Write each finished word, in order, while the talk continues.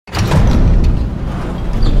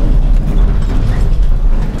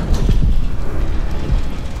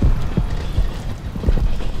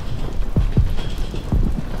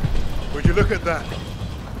Look at that.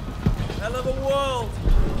 Hell of a world.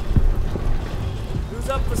 Who's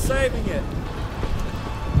up for saving it?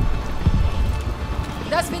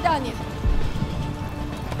 До свидания.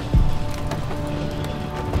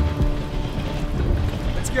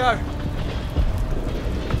 Let's go.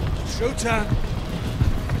 Showtime.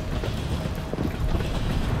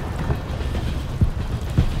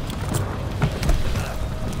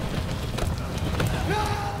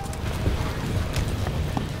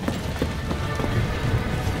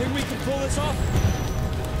 Think we can pull this off?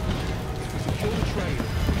 Secure the train.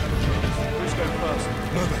 Who's going first?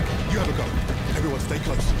 Novak, you have a go. Everyone stay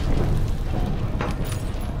close.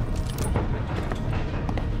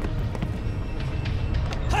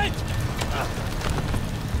 Hey!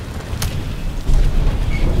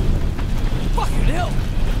 Fucking hell!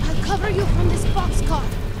 I'll cover you from this boxcar.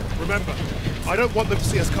 Remember, I don't want them to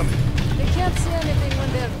see us coming. They can't see anything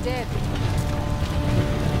when they're dead.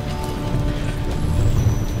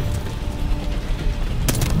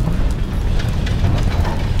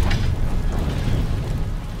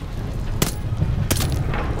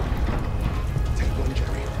 Take one,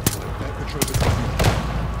 Jerry. That Petrova's coming.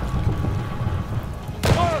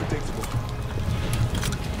 Predictable.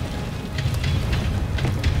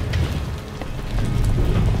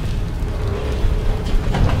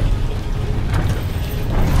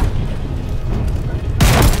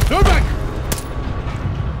 Novak!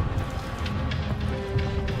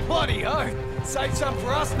 Bloody oath! Save some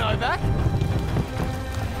for us, Novak!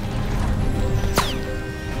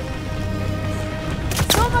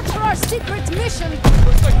 So much for our secret mission.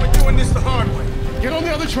 Looks like we're doing this the hard way. Get on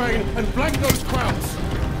the other train and flank those crowds.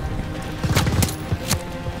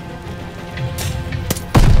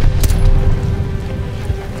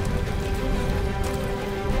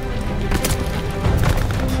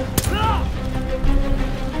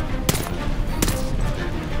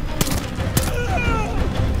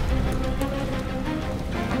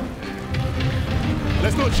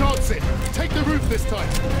 Let's not chance it. Take the roof this time.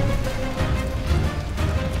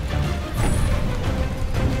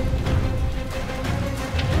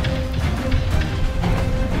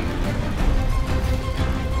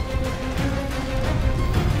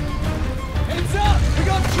 Heads up! We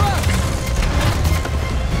got trucks!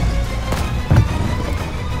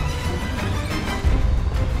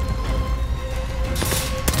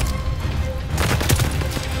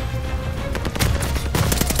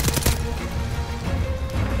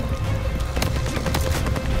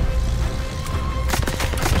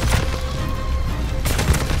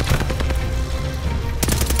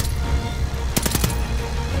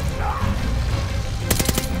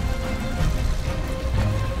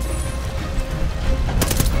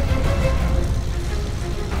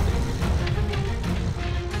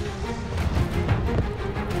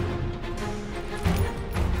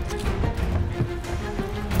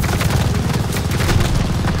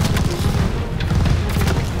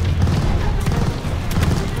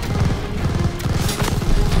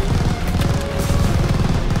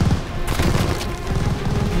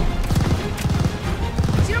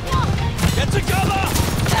 Get to cover!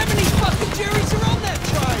 How many fucking Jerrys are on that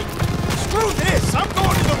train? Screw this! I'm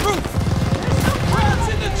going to the roof! There's no crowds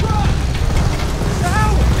in the truck! The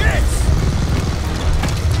hell with this?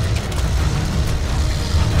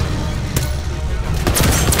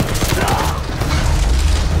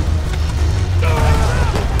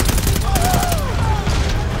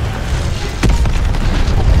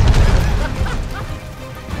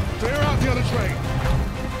 Clear out the other train.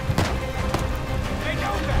 Hey,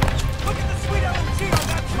 Novak! Look at the sweet LMG on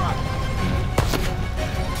that truck!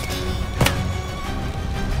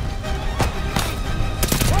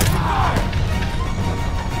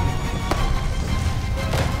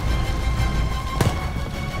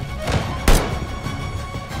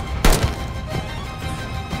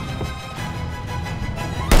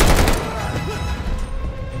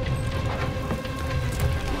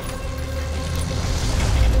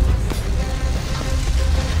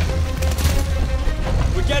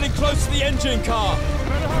 We're getting close to the engine car!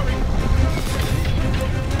 Better hurry.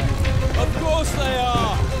 Of course they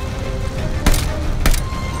are!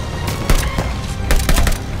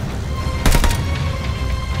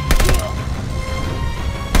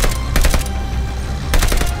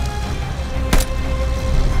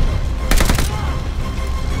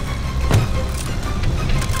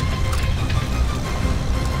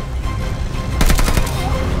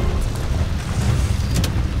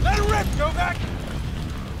 Let her rip, Novak!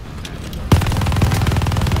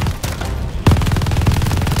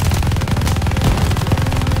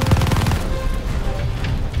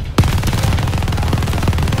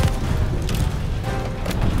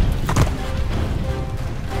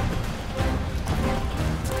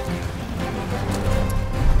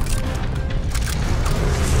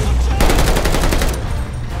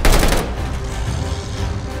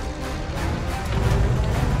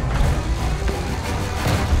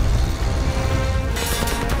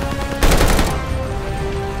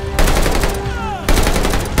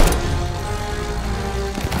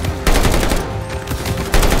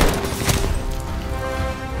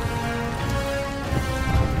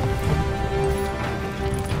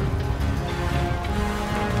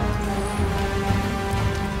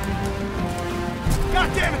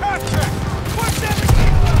 goddamn half track! Watch that!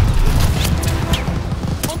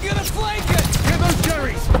 I'm gonna flank it! Get those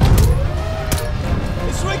Jerrys!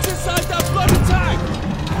 It's right inside that bloody tank!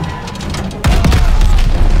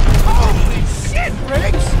 Holy shit,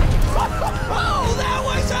 Riggs! Oh, that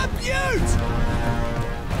was a beaut!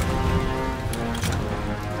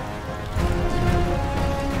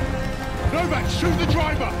 Novak, shoot the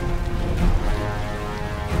driver!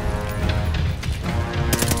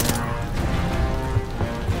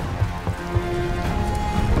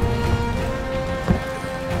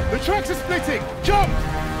 The tracks are splitting! Jump!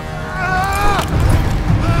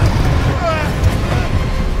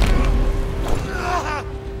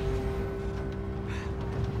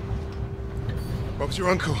 Bob's your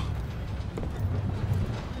uncle.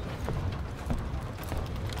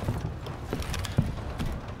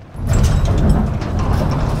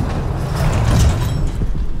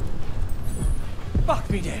 Fuck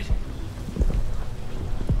me dead.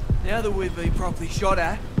 Now that we've been properly shot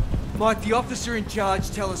at, might the officer in charge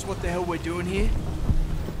tell us what the hell we're doing here?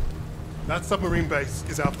 That submarine base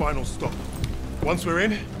is our final stop. Once we're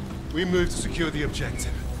in, we move to secure the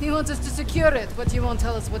objective. He wants us to secure it, but he won't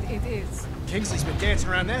tell us what it is. Kingsley's been dancing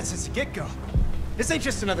around that since the get-go. This ain't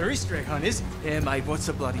just another Easter egg hunt, is it? Yeah, mate, what's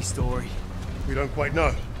the bloody story? We don't quite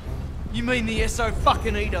know. You mean the SO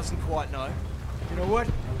fucking E doesn't quite know? You know what?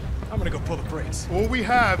 I'm gonna go pull the brakes. All we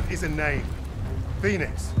have is a name.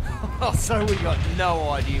 Pheonix. Oh, so we got no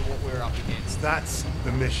idea what we're up against. That's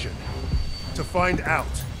the mission. To find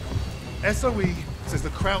out. SOE says the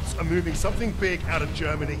Krauts are moving something big out of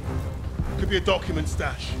Germany. Could be a document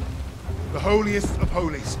stash. The holiest of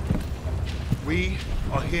holies. We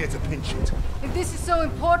are here to pinch it. If this is so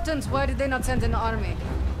important, why did they not send an army?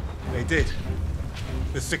 They did.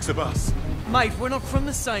 There's 6 of us. Mate, we're not from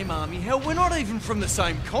the same army. Hell, we're not even from the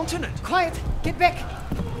same continent. Quiet! Get back!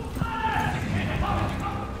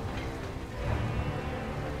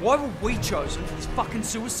 Why were we chosen for this fucking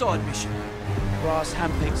suicide mission? Brass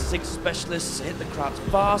handpicked 6 specialists hit the Krauts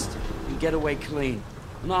fast and get away clean.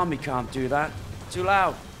 An army can't do that. Too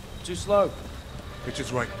loud. Too slow.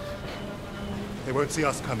 Richard's right. They won't see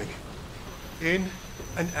us coming. In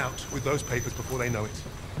and out with those papers before they know it.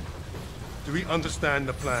 Do we understand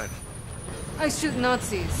the plan? I shoot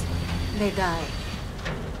Nazis. They die.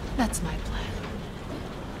 That's my plan.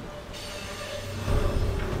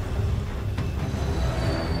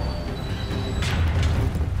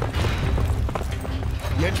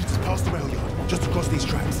 The entrance is past the rail yard, just across these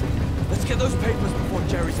tracks. Let's get those papers before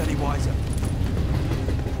Jerry's any wiser.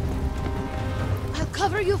 I'll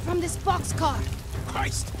cover you from this boxcar.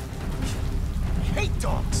 Christ! I hate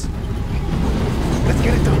dogs! Let's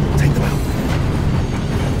get it done. Take them out.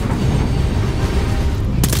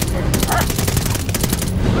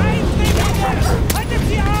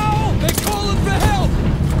 They're calling for help!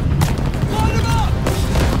 Line them up!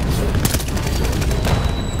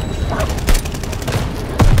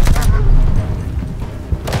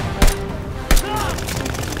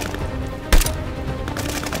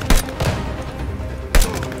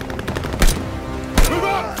 Move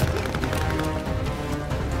up!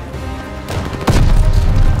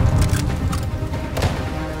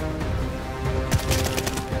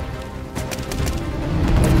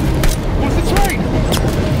 What's the train?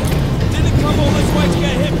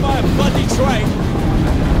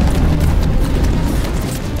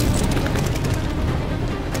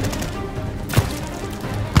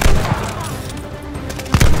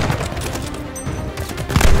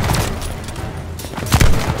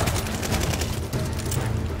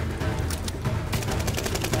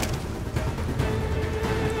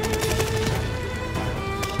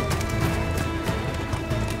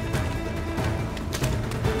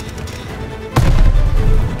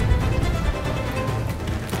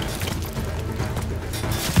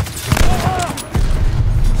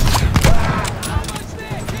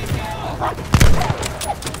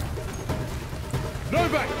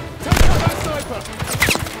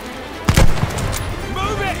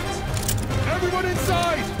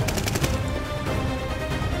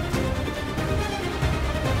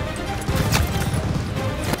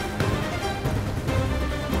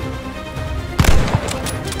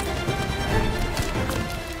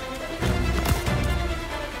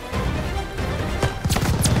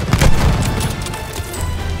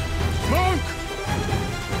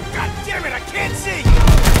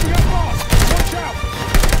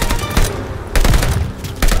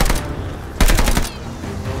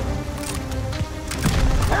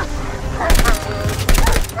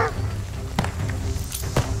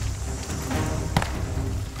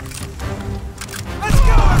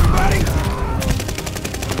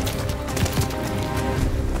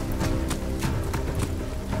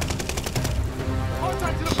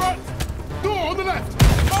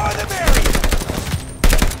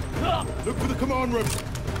 for the command room.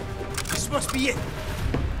 This must be it.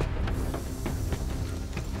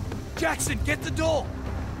 Jackson, get the door!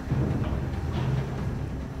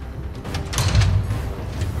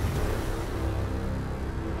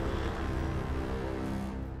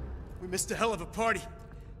 We missed a hell of a party.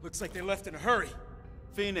 Looks like they left in a hurry.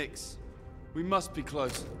 Pheonix, we must be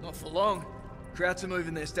close. Not for long. Krauts are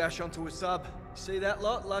moving their stash onto a sub. See that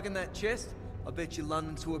lot lugging that chest? I bet you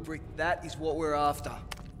London to a brick that is what we're after.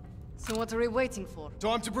 So what are we waiting for?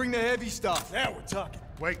 Time to bring the heavy stuff. Now we're talking.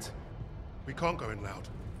 Wait. We can't go in loud.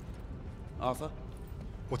 Arthur?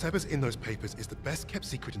 Whatever's in those papers is the best kept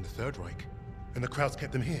secret in the Third Reich. And the Krauts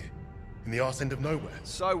kept them here, in the arse end of nowhere.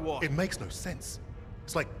 So what? It makes no sense.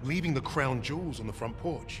 It's like leaving the crown jewels on the front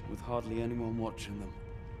porch. With hardly anyone watching them.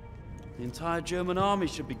 The entire German army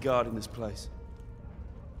should be guarding this place.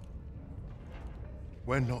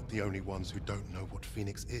 We're not the only ones who don't know what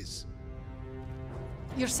Pheonix is.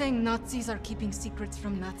 You're saying Nazis are keeping secrets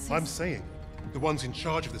from Nazis? I'm saying the ones in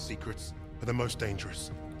charge of the secrets are the most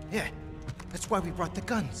dangerous. Yeah, that's why we brought the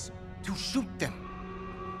guns. To shoot them.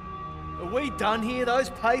 Are we done here? Those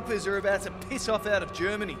papers are about to piss off out of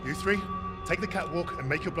Germany. You three, take the catwalk and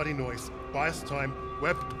make your bloody noise. Buy us time.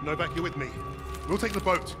 Webb, Novak, you're with me. We'll take the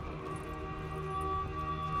boat.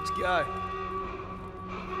 Let's go.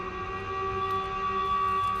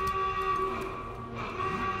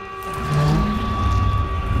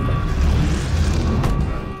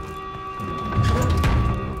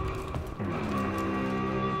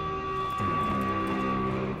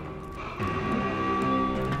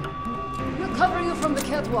 We'll cover you from the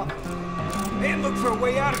catwalk. Man, look for a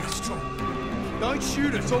way out of this trouble. Don't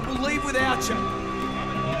shoot us or we'll leave without you.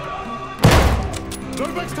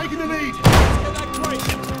 Novak's taking the lead. Let's get that crate.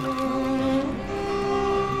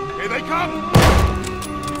 Here they come.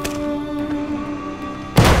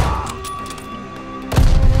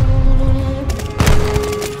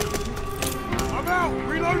 I'm out.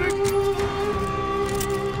 Reloading.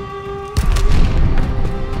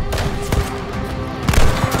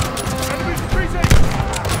 Enemies retreating.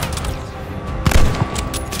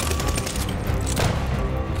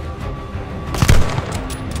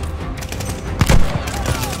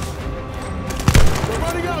 We're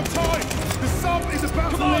running out of time. The sub is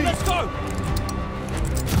about to Come on, leave. let's go!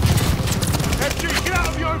 FG, get out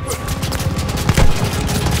of the open.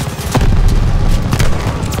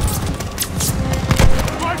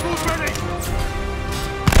 Rifles ready.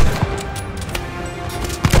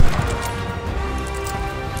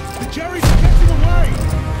 The Jerry's getting away.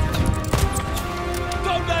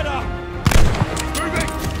 Don't let her! Moving.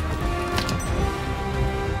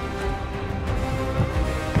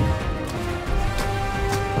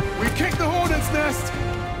 We kicked the hornet's nest.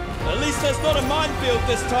 At least there's not a minefield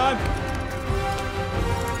this time.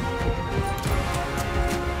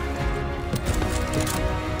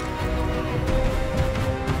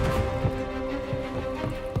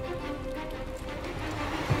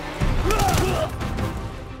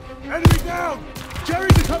 Enemy down.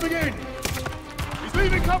 Jerry's are coming in. He's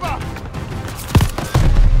leaving cover.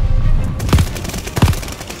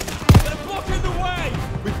 They're blocking the way!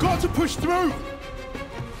 We've got to push through.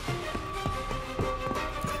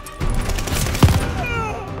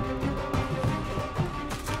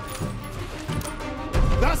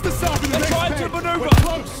 That's the sub in the They're next trying to pen. maneuver. We're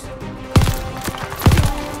close.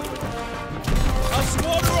 A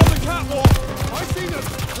squatter on the catwalk! I see them.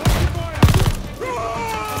 Watch your fire.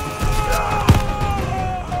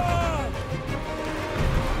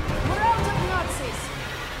 We're out of Nazis!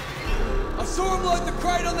 I saw him load the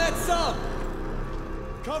crate on that sub!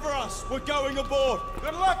 Cover us! We're going aboard!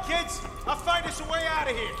 Good luck, kids! I'll find us a way out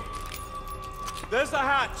of here! There's the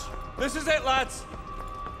hatch! This is it, lads!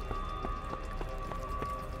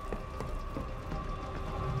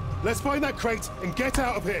 Let's find that crate and get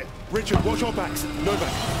out of here. Richard, watch our backs.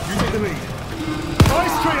 Novak, you take the lead.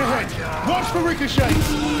 Eyes straight ahead. Watch for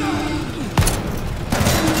ricochets.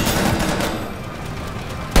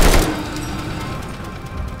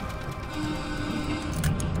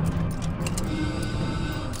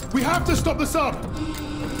 We have to stop the sub.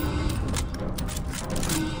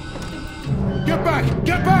 Get back!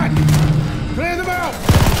 Get back! Clear them out!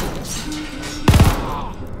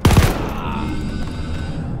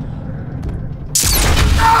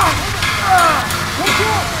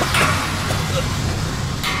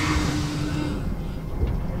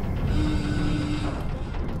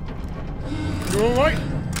 You all right?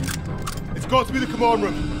 It's got to be the command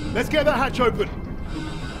room. Let's get that hatch open.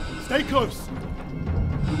 Stay close.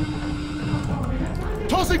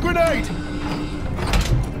 Tossing grenade!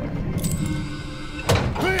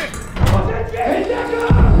 Clear!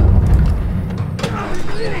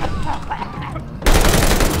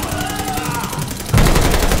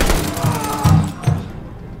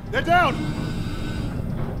 They're down!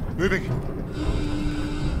 Moving.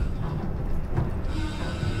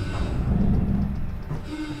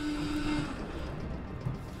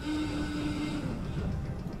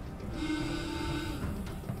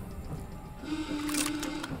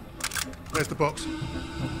 There's the box.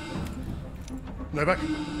 Novak,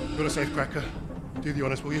 got a safe cracker. Do the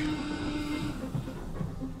honors, will you?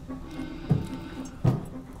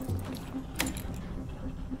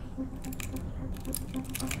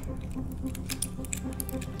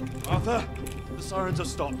 Arthur, the sirens are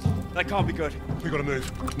stopped. That can't be good. We gotta move.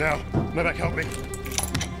 Now. Novak, help me.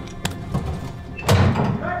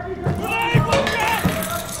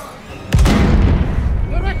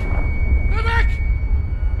 Novak! Novak!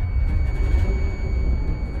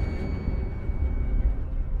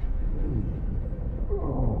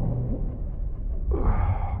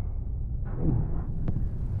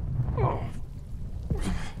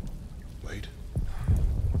 Wait.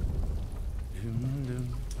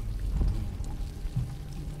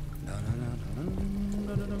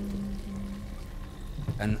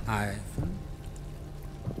 An iPhone?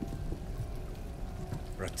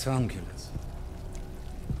 Rectangulars.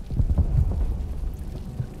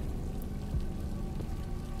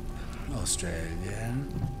 Australia.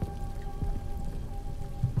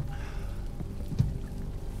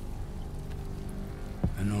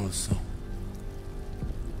 And also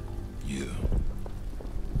you.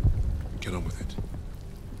 Get on with it.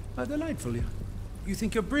 How delightful. You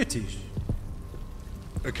think you're British?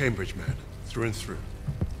 A Cambridge man, through and through.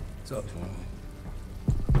 So,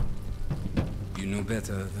 you know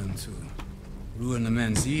better than to ruin a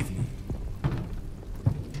man's evening.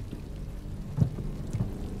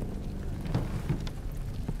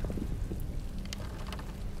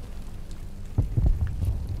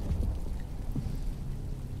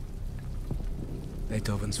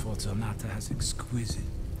 Beethoven's Fourth Sonata has exquisite,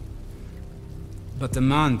 but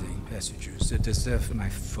demanding passages that deserve my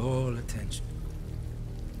full attention.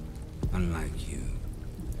 Unlike you.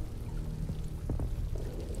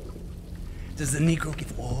 Does the Negro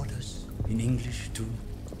give orders in English too?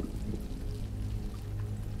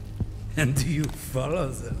 And do you follow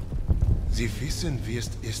them? Sie wissen, wie es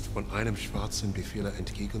ist, von einem Schwarzen Befehle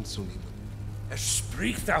entgegenzunehmen. Er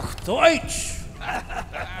spricht auch Deutsch!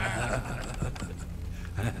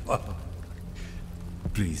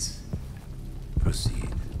 Please,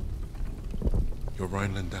 proceed. Your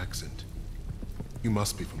Rhineland accent. You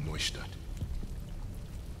must be from Neustadt.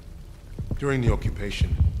 During the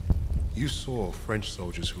occupation, you saw French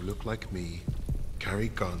soldiers who looked like me carry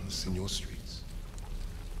guns in your streets.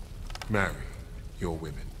 Marry your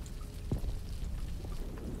women.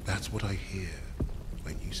 That's what I hear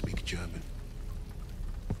when you speak German.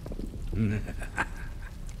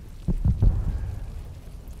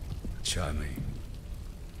 Charming.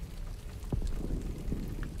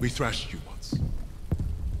 We thrashed you once.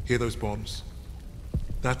 Hear those bombs?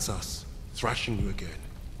 That's us, thrashing you again.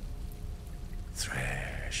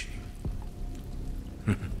 Thrashing.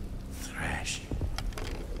 Thrashing.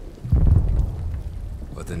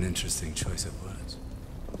 What an interesting choice of words.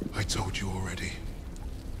 I told you already.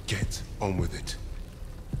 Get on with it.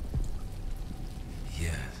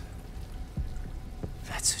 Yes.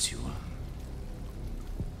 That's what you want.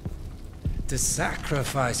 To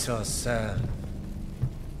sacrifice yourself.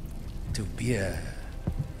 To be a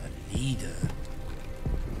leader.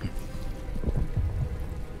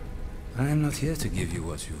 I am not here to give you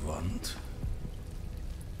what you want.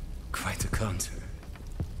 Quite the contrary.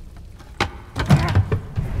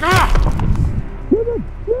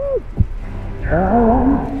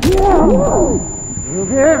 You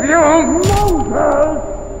give your Moses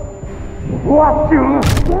what you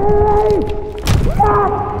say,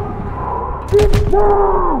 not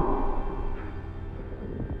deserve.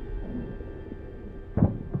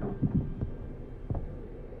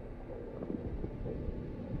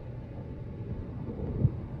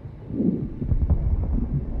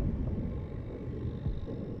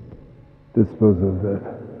 Dispose of that.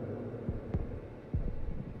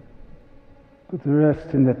 Put the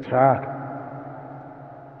rest in the truck.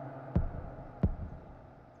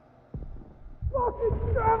 Fucking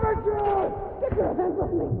savages! Get your hands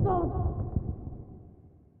off me, son!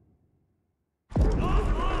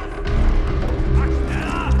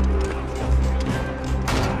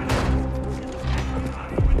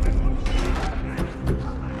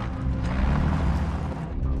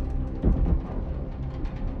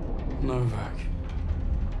 Novak.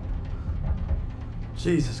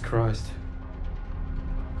 Jesus Christ.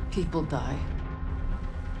 People die.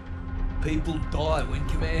 People die when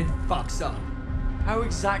command fucks up. How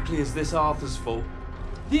exactly is this Arthur's fault?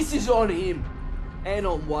 This is on him. And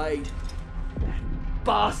on Wade. That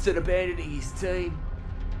bastard abandoning his team.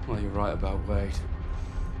 Well, you're right about Wade.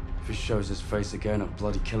 If he shows his face again, I'll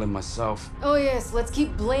bloody kill him myself. Oh yes, let's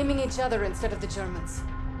keep blaming each other instead of the Germans.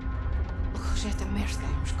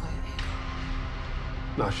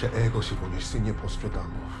 Nasze ego się wonieś nie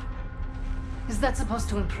postradamo. Is that supposed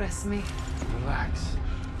to impress me? Relax.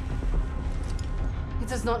 It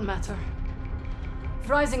does not matter.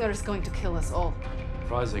 Freisinger is going to kill us all.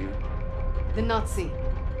 Freisinger? The Nazi.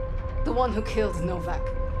 The one who killed Novak.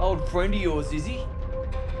 Old friend of yours, is he?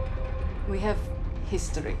 We have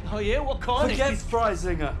history. Oh yeah? What kind Forget of...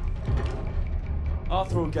 Freisinger.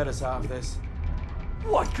 Arthur will get us out of this.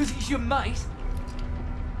 What, because he's your mate?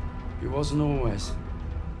 He wasn't always.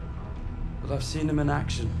 But I've seen him in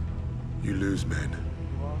action. You lose men.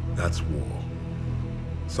 That's war.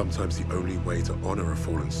 Sometimes the only way to honor a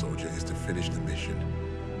fallen soldier is to finish the mission.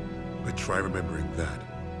 But try remembering that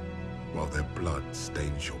while their blood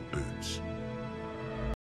stains your boots.